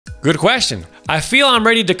Good question. I feel I'm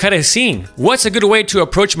ready to cut a scene. What's a good way to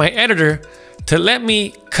approach my editor to let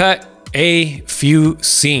me cut a few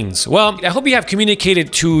scenes? Well, I hope you have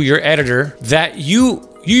communicated to your editor that you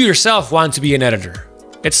yourself want to be an editor.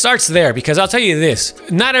 It starts there, because I'll tell you this,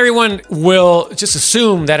 not everyone will just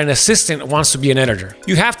assume that an assistant wants to be an editor.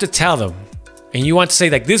 You have to tell them, and you want to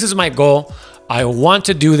say like, this is my goal. I want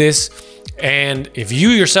to do this. And if you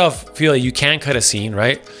yourself feel like you can cut a scene,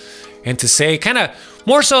 right? And to say kind of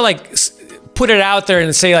more so like put it out there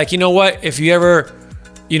and say like, you know what, if you ever,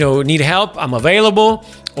 need help, I'm available.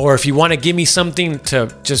 Or if you want to give me something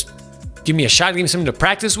to just give me a shot, give me something to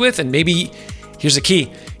practice with, and maybe, here's the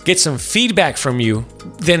key, get some feedback from you,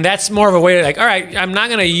 then that's more of a way to like, all right, I'm not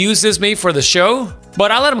going to use this maybe for the show, but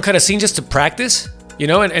I'll let them cut a scene just to practice,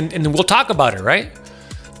 and we'll talk about it, right?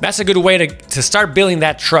 That's a good way to start building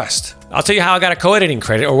that trust. I'll tell you how I got a co-editing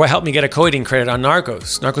credit, or what helped me get a co-editing credit on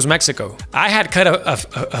Narcos Mexico. I had cut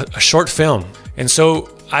a short film. And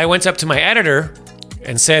so I went up to my editor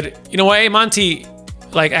and said, you know what, hey Monty,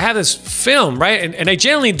 like I have this film, right? And I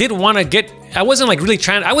generally didn't want to I wasn't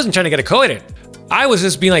trying to get a co-edit. I was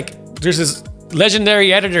just being like, there's this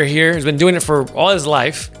legendary editor here who's been doing it for all his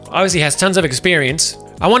life. Obviously has tons of experience.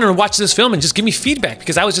 I wanted to watch this film and just give me feedback,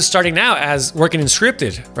 because I was just starting out as working in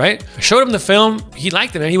scripted, right? I showed him the film, he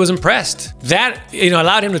liked it, and he was impressed. That,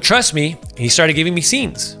 allowed him to trust me, and he started giving me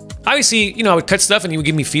scenes. Obviously, I would cut stuff and he would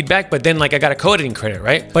give me feedback, but then like I got a co-editing credit,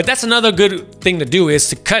 right? But that's another good thing to do, is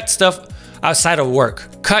to cut stuff outside of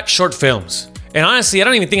work. Cut short films. And honestly, I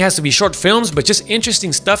don't even think it has to be short films, but just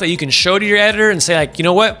interesting stuff that you can show to your editor and say like, you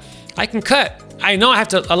know what, I can cut. I know I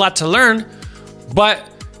have a lot to learn,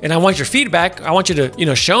 and I want your feedback. I want you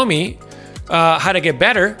to, show me how to get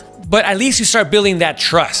better, but at least you start building that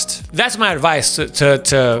trust. That's my advice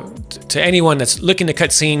to anyone that's looking to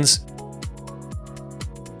cut scenes.